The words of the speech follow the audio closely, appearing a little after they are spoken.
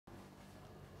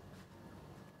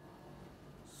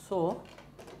So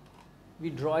we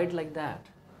draw it like that.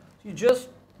 You just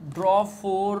draw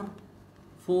four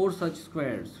such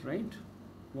squares, right?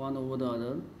 One over the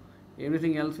other.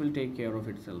 Everything else will take care of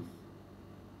itself.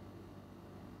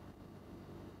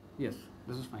 Yes,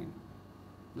 this is fine.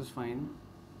 This is fine.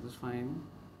 This is fine.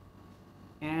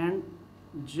 And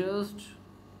just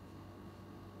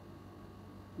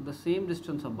the same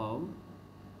distance above,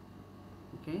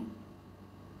 okay?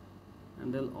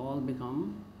 And they'll all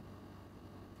become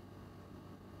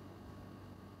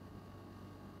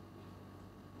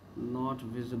not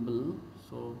visible.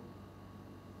 So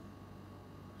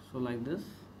like this,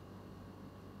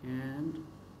 and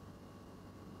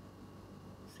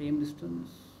same distance,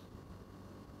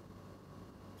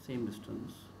 same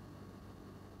distance,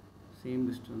 same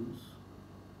distance.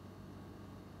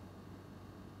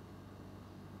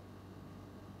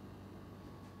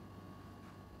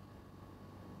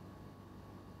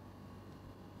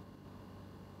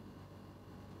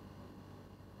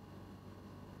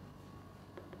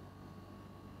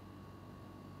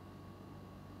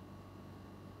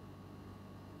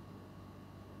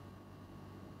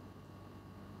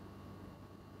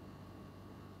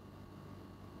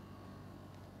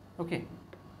 Okay,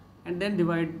 and then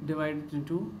divide it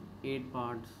into 8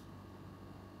 parts.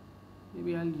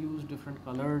 Maybe I'll use different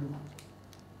colored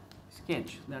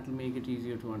sketch, that will make it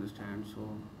easier to understand.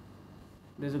 So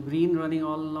there's a green running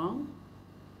all along,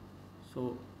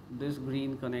 so this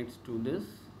green connects to this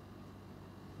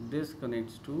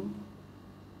connects to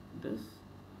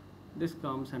this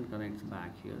comes and connects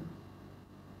back here.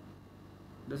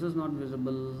 This is not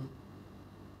visible,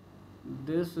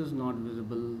 this is not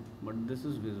visible, but this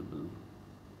is visible.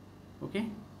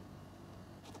 Okay,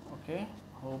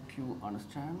 hope you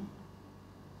understand.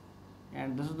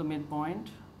 And this is the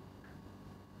midpoint,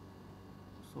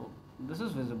 so this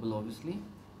is visible. Obviously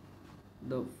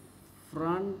the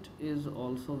front is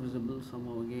also visible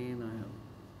somehow. Again, I have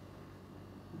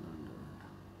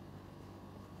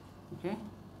okay,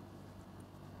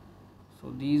 so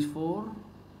these 4.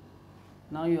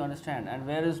 Now you understand. And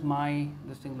where is my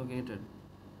this thing located?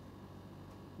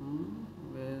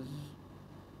 Where's,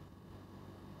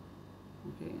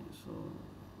 okay, so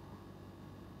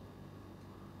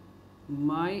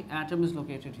my atom is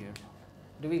located here.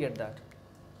 Do we get that?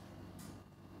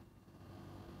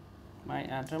 My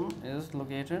atom is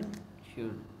located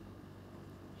here,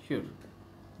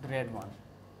 the red one.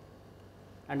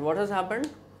 And what has happened?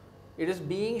 It is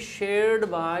being shared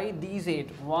by these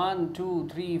 8. 1, 2,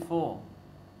 3, 4.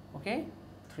 Okay,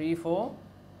 3, 4,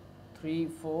 3,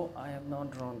 4. I have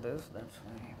not drawn this. That's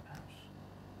why.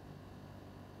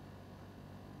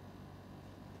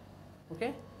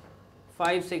 Okay,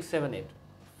 5, 6, 7, 8.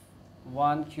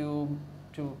 1 cube,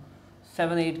 2,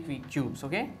 7, 8 cubes.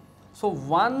 Okay, so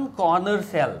one corner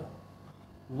cell,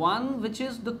 one which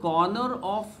is the corner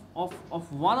of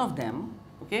one of them.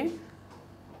 Okay,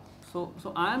 so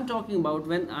I am talking about,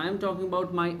 when I am talking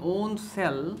about my own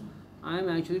cell, I am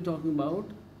actually talking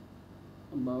about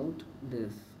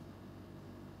this.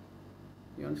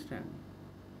 You understand?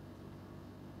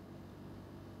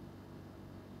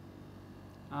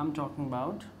 I'm talking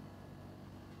about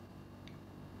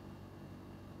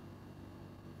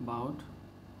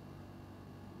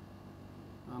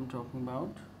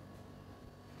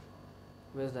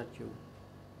where's that cube?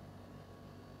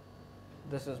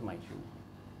 This is my cube.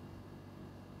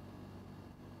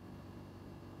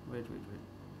 Wait.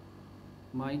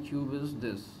 My cube is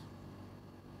this.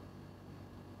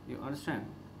 You understand?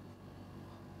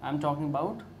 I'm talking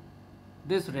about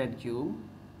this red cube,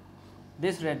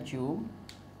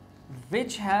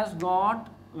 which has got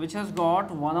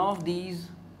one of these.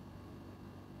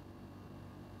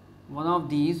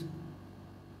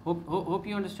 Hope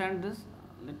you understand this.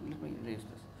 Let me erase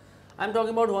this. I'm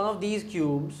talking about one of these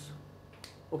cubes.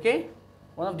 Okay,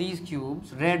 one of these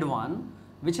cubes, red one,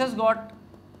 which has got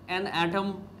an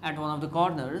atom at one of the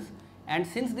corners. And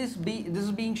since this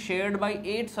is being shared by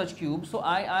 8 such cubes, so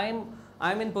I'm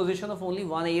in position of only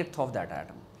 1/8 of that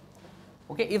atom.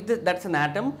 Okay, if that's an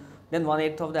atom, then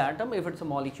 1/8 of the atom. If it's a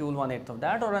molecule, 1/8 of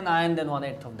that, or an ion, then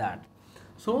 1/8 of that.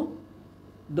 So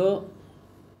the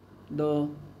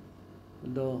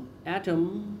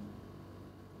atom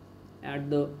at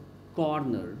the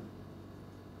corner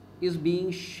is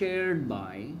being shared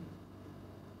by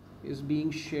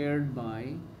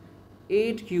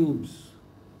 8 cubes.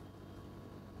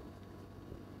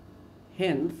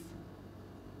 Hence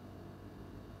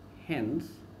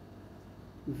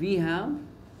we have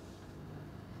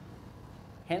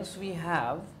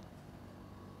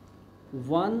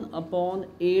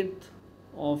 1/8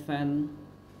 of an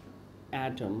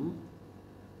atom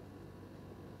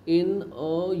in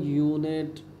a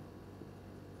unit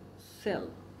cell,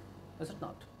 is it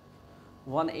not?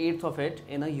 1/8 of it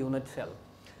in a unit cell.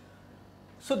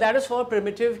 So that is for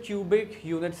primitive cubic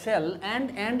unit cell,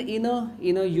 and in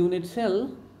a unit cell,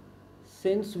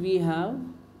 since we have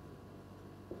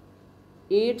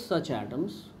 8 such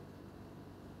atoms,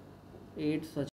 8 such